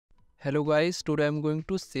Hello guys, today I am going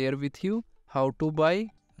to share with you how to buy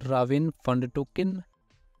RavenFund token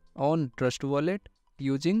on Trust Wallet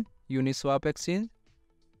using UniSwap exchange.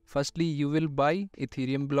 Firstly, you will buy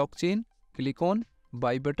Ethereum blockchain. Click on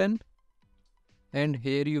buy button and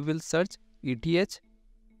here you will search ETH.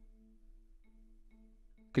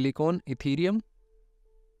 Click on Ethereum.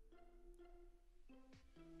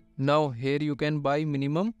 Now here you can buy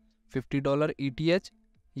minimum $50 ETH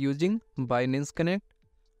using Binance Connect,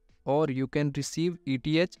 or you can receive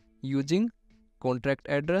ETH using contract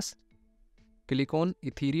address. Click on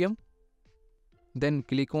Ethereum, then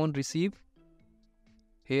click on receive.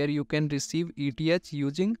 Here you can receive ETH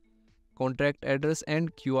using contract address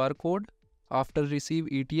and QR code. After receive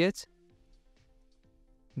ETH,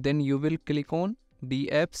 then you will click on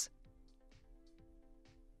dApps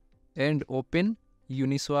and open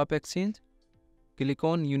UniSwap exchange. Click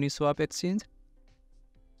on UniSwap exchange.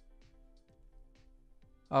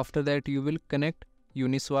 After that you will connect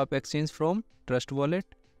UniSwap exchange from Trust Wallet.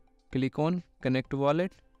 Click on connect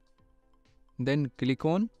wallet. Then click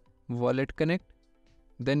on wallet connect.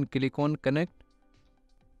 Then click on connect.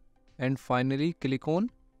 And finally click on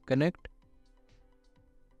connect.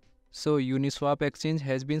 So UniSwap exchange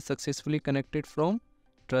has been successfully connected from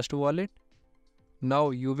Trust Wallet.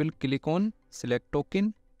 Now you will click on select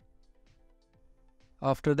token.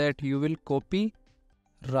 After that you will copy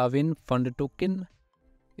RavenFund token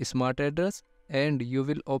smart address and you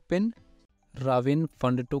will open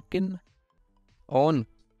RavenFund token on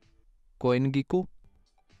CoinGecko.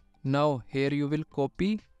 Now here you will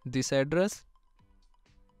copy this address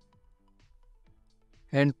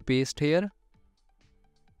and paste here.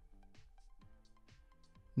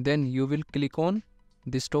 Then you will click on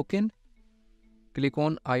this token. Click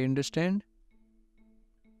on I understand.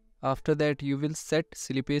 After that you will set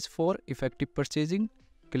slippage for effective purchasing.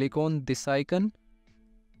 Click on this icon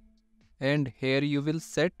and here you will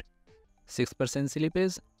set 6%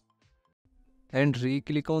 slippage and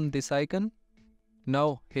re-click on this icon.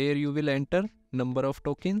 Now here you will enter number of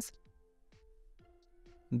tokens.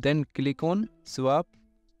 Then click on swap.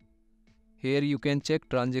 Here you can check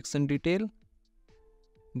transaction detail.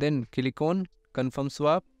 Then click on confirm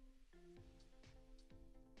swap.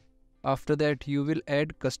 After that you will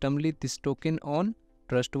add customly this token on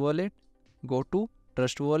Trust Wallet. Go to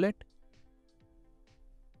Trust Wallet.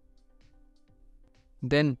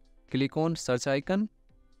 Then click on search icon.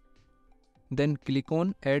 Then click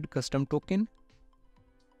on add custom token.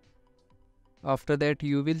 After that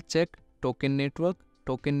you will check token network.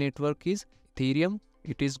 Token network is Ethereum.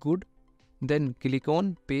 It is good. Then click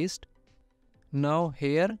on paste. Now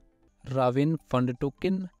here RavenFund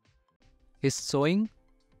token is showing.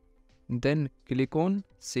 Then click on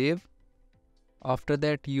save. After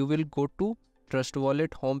that you will go to Trust Wallet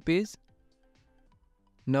homepage.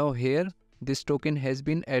 Now here this token has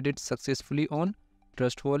been added successfully on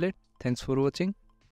Trust Wallet. Thanks for watching.